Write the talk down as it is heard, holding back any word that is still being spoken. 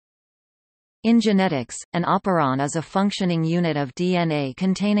In genetics, an operon is a functioning unit of DNA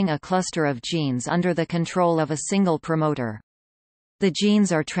containing a cluster of genes under the control of a single promoter. The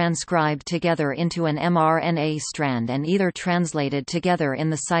genes are transcribed together into an mRNA strand and either translated together in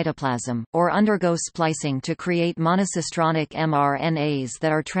the cytoplasm, or undergo splicing to create monocistronic mRNAs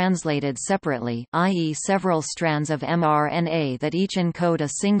that are translated separately, i.e. several strands of mRNA that each encode a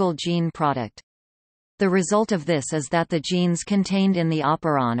single gene product. The result of this is that the genes contained in the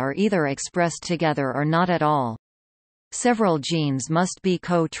operon are either expressed together or not at all. Several genes must be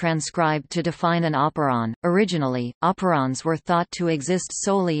co-transcribed to define an operon. Originally, operons were thought to exist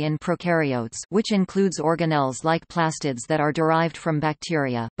solely in prokaryotes, which includes organelles like plastids that are derived from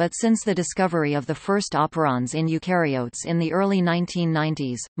bacteria, but since the discovery of the first operons in eukaryotes in the early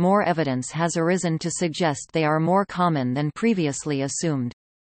 1990s, more evidence has arisen to suggest they are more common than previously assumed.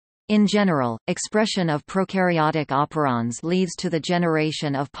 In general, expression of prokaryotic operons leads to the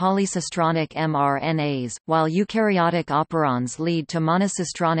generation of polycistronic mRNAs, while eukaryotic operons lead to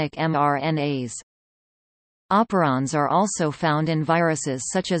monocistronic mRNAs. Operons are also found in viruses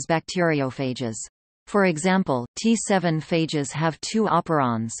such as bacteriophages. For example, T7 phages have two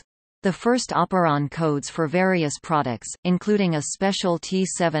operons. The first operon codes for various products, including a special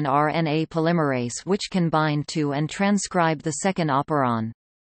T7 RNA polymerase which can bind to and transcribe the second operon.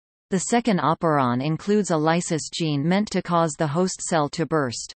 The second operon includes a lysis gene meant to cause the host cell to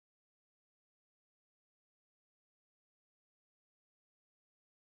burst.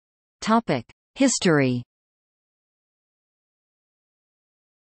 History.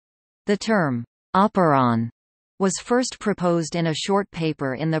 The term, operon, was first proposed in a short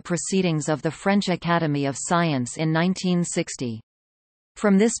paper in the Proceedings of the French Academy of Science in 1960.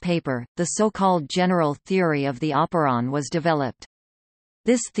 From this paper, the so-called general theory of the operon was developed.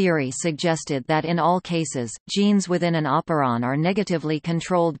 This theory suggested that in all cases, genes within an operon are negatively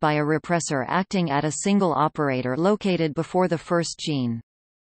controlled by a repressor acting at a single operator located before the first gene.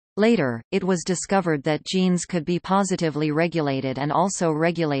 Later, it was discovered that genes could be positively regulated and also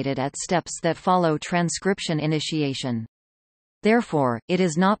regulated at steps that follow transcription initiation. Therefore, it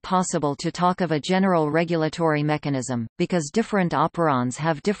is not possible to talk of a general regulatory mechanism, because different operons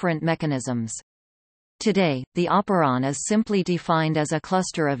have different mechanisms. Today, the operon is simply defined as a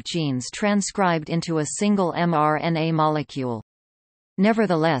cluster of genes transcribed into a single mRNA molecule.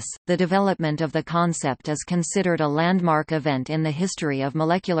 Nevertheless, the development of the concept is considered a landmark event in the history of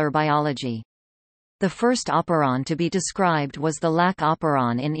molecular biology. The first operon to be described was the ilac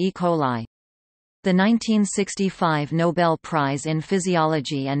operon in E. coli. The 1965 Nobel Prize in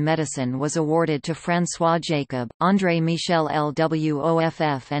Physiology and Medicine was awarded to François Jacob, André-Michel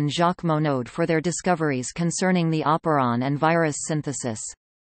Lwoff and Jacques Monod for their discoveries concerning the operon and virus synthesis.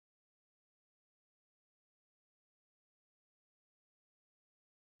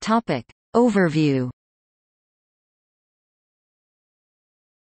 Overview.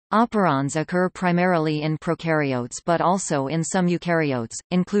 Operons occur primarily in prokaryotes but also in some eukaryotes,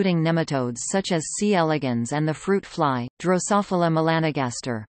 including nematodes such as C. elegans and the fruit fly, Drosophila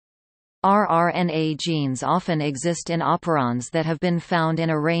melanogaster. rRNA genes often exist in operons that have been found in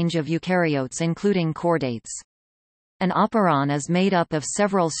a range of eukaryotes including chordates. An operon is made up of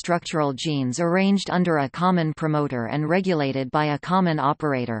several structural genes arranged under a common promoter and regulated by a common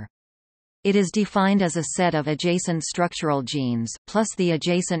operator. It is defined as a set of adjacent structural genes, plus the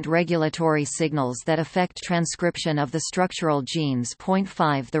adjacent regulatory signals that affect transcription of the structural genes.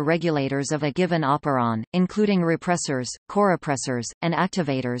 5 The regulators of a given operon, including repressors, corepressors, and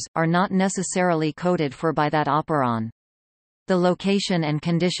activators, are not necessarily coded for by that operon. The location and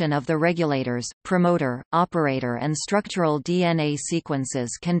condition of the regulators, promoter, operator and structural DNA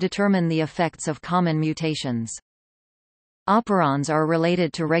sequences can determine the effects of common mutations. Operons are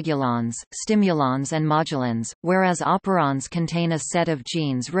related to regulons, stimulons and modulins, whereas operons contain a set of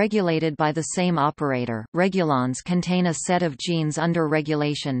genes regulated by the same operator. Regulons contain a set of genes under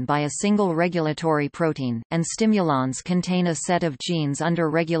regulation by a single regulatory protein, and stimulons contain a set of genes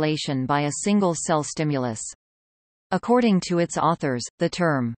under regulation by a single cell stimulus. According to its authors, the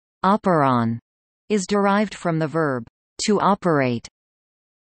term operon is derived from the verb to operate.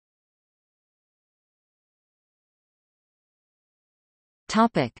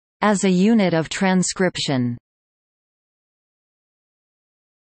 As a unit of transcription.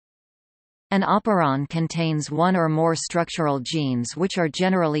 An operon contains one or more structural genes which are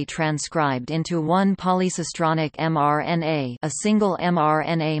generally transcribed into one polycistronic mRNA, a single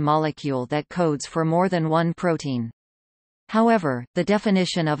mRNA molecule that codes for more than one protein. However, the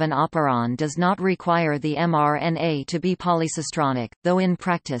definition of an operon does not require the mRNA to be polycistronic, though in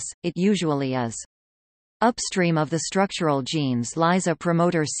practice, it usually is. Upstream of the structural genes lies a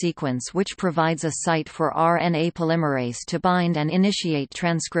promoter sequence which provides a site for RNA polymerase to bind and initiate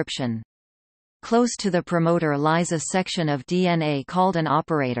transcription. Close to the promoter lies a section of DNA called an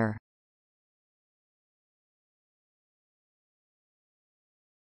operator.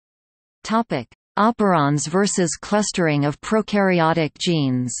 Operons versus clustering of prokaryotic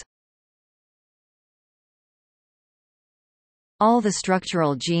genes. All the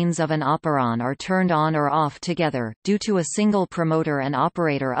structural genes of an operon are turned on or off together, due to a single promoter and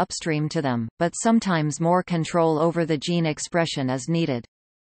operator upstream to them, but sometimes more control over the gene expression is needed.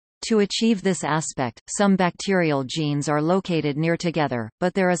 To achieve this aspect, some bacterial genes are located near together,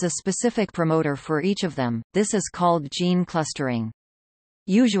 but there is a specific promoter for each of them. This is called gene clustering.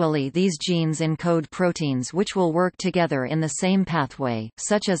 Usually these genes encode proteins which will work together in the same pathway,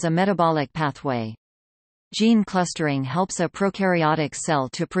 such as a metabolic pathway. Gene clustering helps a prokaryotic cell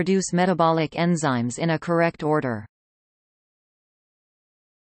to produce metabolic enzymes in a correct order.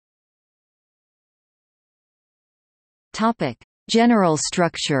 Topic: General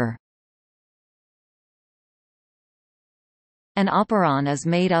structure. An operon is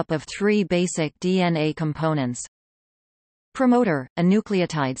made up of 3 basic DNA components. Promoter, a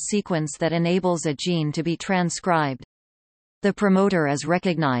nucleotide sequence that enables a gene to be transcribed. The promoter is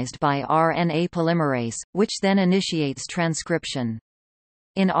recognized by RNA polymerase, which then initiates transcription.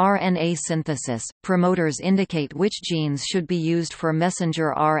 In RNA synthesis, promoters indicate which genes should be used for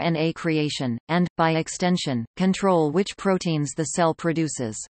messenger RNA creation, and, by extension, control which proteins the cell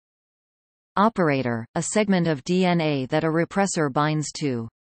produces. Operator, a segment of DNA that a repressor binds to.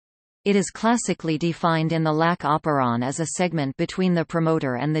 It is classically defined in the ilac operon as a segment between the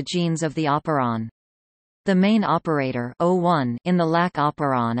promoter and the genes of the operon. The main operator O1 in the ilac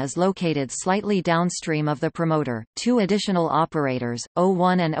operon is located slightly downstream of the promoter. 2 additional operators,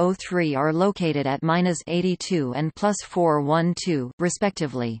 O1 and O3, are located at -82 and +412,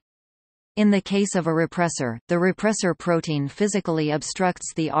 respectively. In the case of a repressor, the repressor protein physically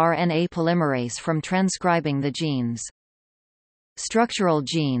obstructs the RNA polymerase from transcribing the genes. Structural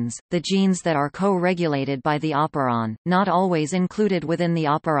genes, the genes that are co-regulated by the operon, not always included within the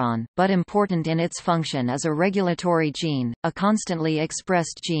operon, but important in its function as a regulatory gene, a constantly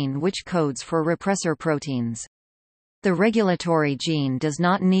expressed gene which codes for repressor proteins. The regulatory gene does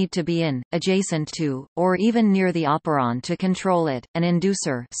not need to be in, adjacent to, or even near the operon to control it. An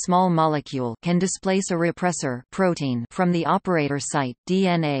inducer, small molecule, can displace a repressor protein from the operator site,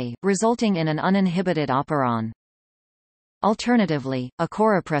 DNA, resulting in an uninhibited operon. Alternatively, a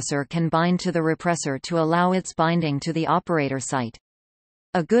corepressor can bind to the repressor to allow its binding to the operator site.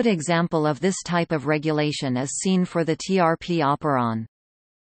 A good example of this type of regulation is seen for the TRP operon.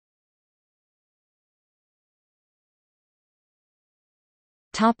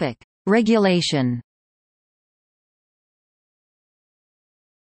 Regulation.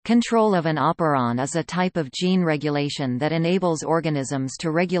 Control of an operon is a type of gene regulation that enables organisms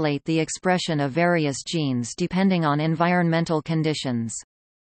to regulate the expression of various genes depending on environmental conditions.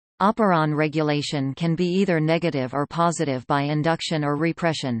 Operon regulation can be either negative or positive by induction or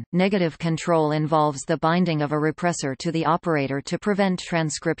repression. Negative control involves the binding of a repressor to the operator to prevent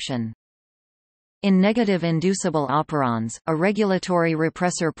transcription. In negative inducible operons, a regulatory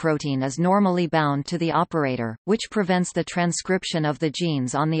repressor protein is normally bound to the operator, which prevents the transcription of the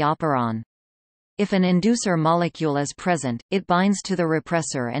genes on the operon. If an inducer molecule is present, it binds to the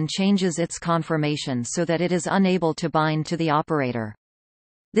repressor and changes its conformation so that it is unable to bind to the operator.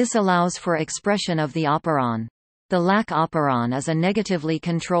 This allows for expression of the operon. The ilac operon is a negatively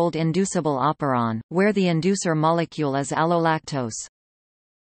controlled inducible operon, where the inducer molecule is allolactose.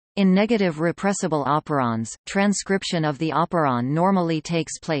 In negative repressible operons, transcription of the operon normally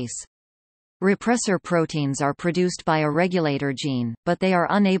takes place. Repressor proteins are produced by a regulator gene, but they are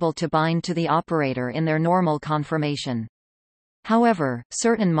unable to bind to the operator in their normal conformation. However,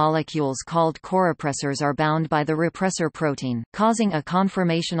 certain molecules called corepressors are bound by the repressor protein, causing a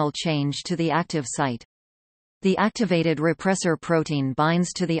conformational change to the active site. The activated repressor protein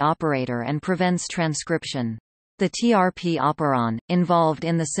binds to the operator and prevents transcription. The TRP operon, involved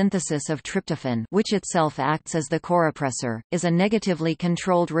in the synthesis of tryptophan, which itself acts as the corepressor, is a negatively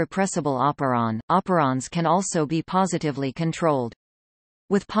controlled repressible operon. Operons can also be positively controlled.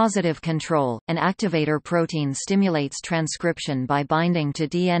 With positive control, an activator protein stimulates transcription by binding to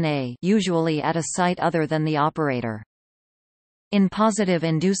DNA, usually at a site other than the operator. In positive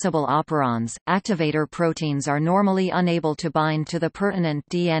inducible operons, activator proteins are normally unable to bind to the pertinent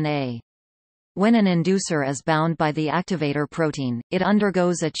DNA. When an inducer is bound by the activator protein, it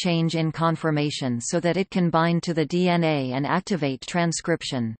undergoes a change in conformation so that it can bind to the DNA and activate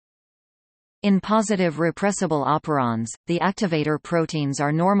transcription. In positive repressible operons, the activator proteins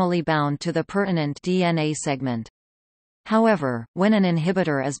are normally bound to the pertinent DNA segment. However, when an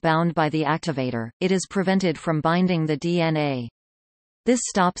inhibitor is bound by the activator, it is prevented from binding the DNA. This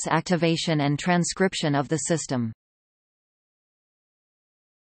stops activation and transcription of the system.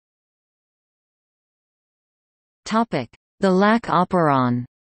 The ilac operon.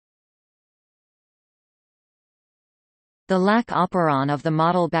 The ilac operon of the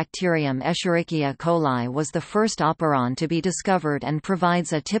model bacterium Escherichia coli was the first operon to be discovered and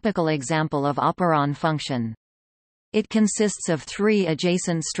provides a typical example of operon function. It consists of 3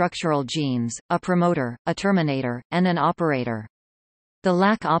 adjacent structural genes, a promoter, a terminator, and an operator. The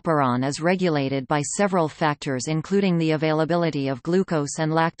ilac operon is regulated by several factors including the availability of glucose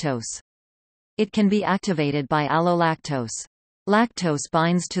and lactose. It can be activated by allolactose. Lactose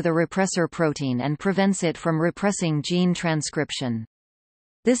binds to the repressor protein and prevents it from repressing gene transcription.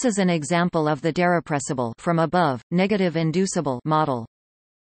 This is an example of the derepressible from above, negative inducible model.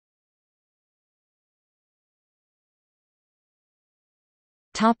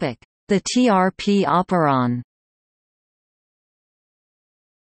 The TRP operon.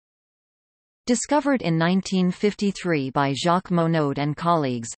 Discovered in 1953 by Jacques Monod and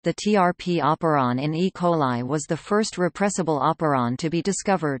colleagues, the TRP operon in E. coli was the first repressible operon to be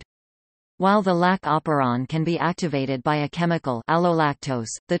discovered. While the ilac operon can be activated by a chemical allolactose,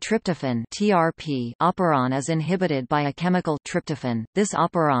 the tryptophan (TRP) operon is inhibited by a chemical tryptophan. This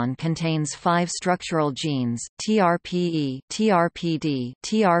operon contains 5 structural genes: TRPE, TRPD,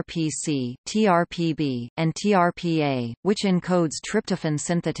 TRPC, TRPB, and TRPA, which encodes tryptophan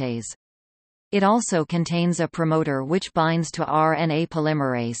synthetase. It also contains a promoter which binds to RNA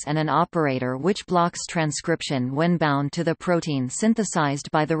polymerase and an operator which blocks transcription when bound to the protein synthesized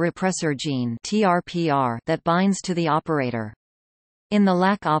by the repressor gene (TRPR) that binds to the operator. In the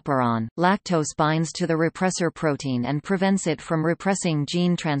ilac operon, lactose binds to the repressor protein and prevents it from repressing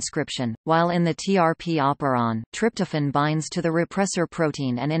gene transcription, while in the TRP operon, tryptophan binds to the repressor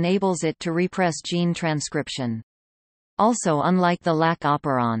protein and enables it to repress gene transcription. Also, unlike the ilac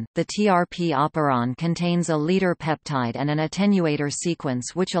operon, the TRP operon contains a leader peptide and an attenuator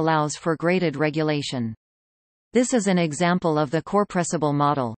sequence which allows for graded regulation. This is an example of the corepressible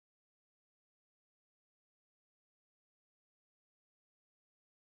model.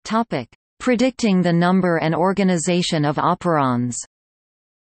 Predicting the number and organization of operons.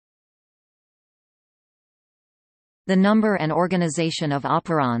 The number and organization of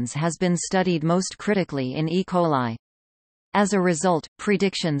operons has been studied most critically in E. coli. As a result,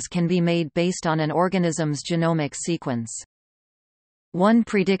 predictions can be made based on an organism's genomic sequence. One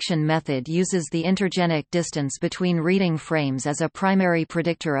prediction method uses the intergenic distance between reading frames as a primary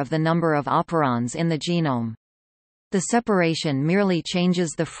predictor of the number of operons in the genome. The separation merely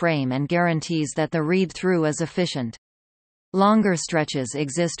changes the frame and guarantees that the read-through is efficient. Longer stretches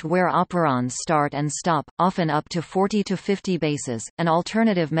exist where operons start and stop, often up to 40 to 50 bases. An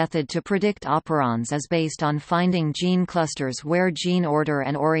alternative method to predict operons is based on finding gene clusters where gene order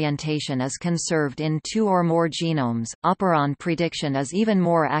and orientation is conserved in 2 or more genomes. Operon prediction is even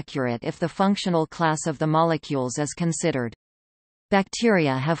more accurate if the functional class of the molecules is considered.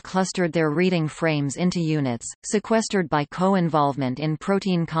 Bacteria have clustered their reading frames into units, sequestered by co-involvement in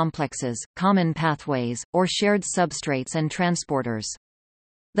protein complexes, common pathways, or shared substrates and transporters.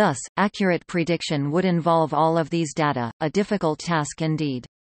 Thus, accurate prediction would involve all of these data, a difficult task indeed.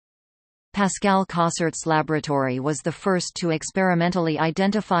 Pascal Cossert's laboratory was the first to experimentally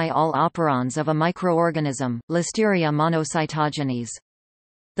identify all operons of a microorganism, Listeria monocytogenes.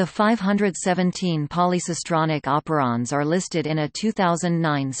 The 517 polycistronic operons are listed in a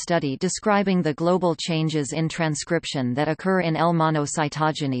 2009 study describing the global changes in transcription that occur in L.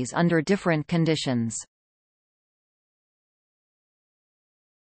 monocytogenes under different conditions.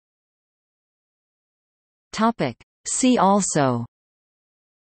 See also: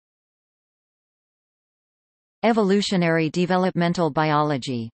 Evolutionary developmental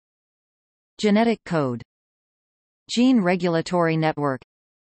biology, Genetic code, Gene regulatory network,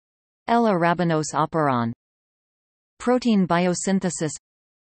 L-arabinose operon, Protein biosynthesis,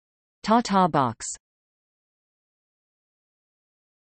 Ta-Ta box.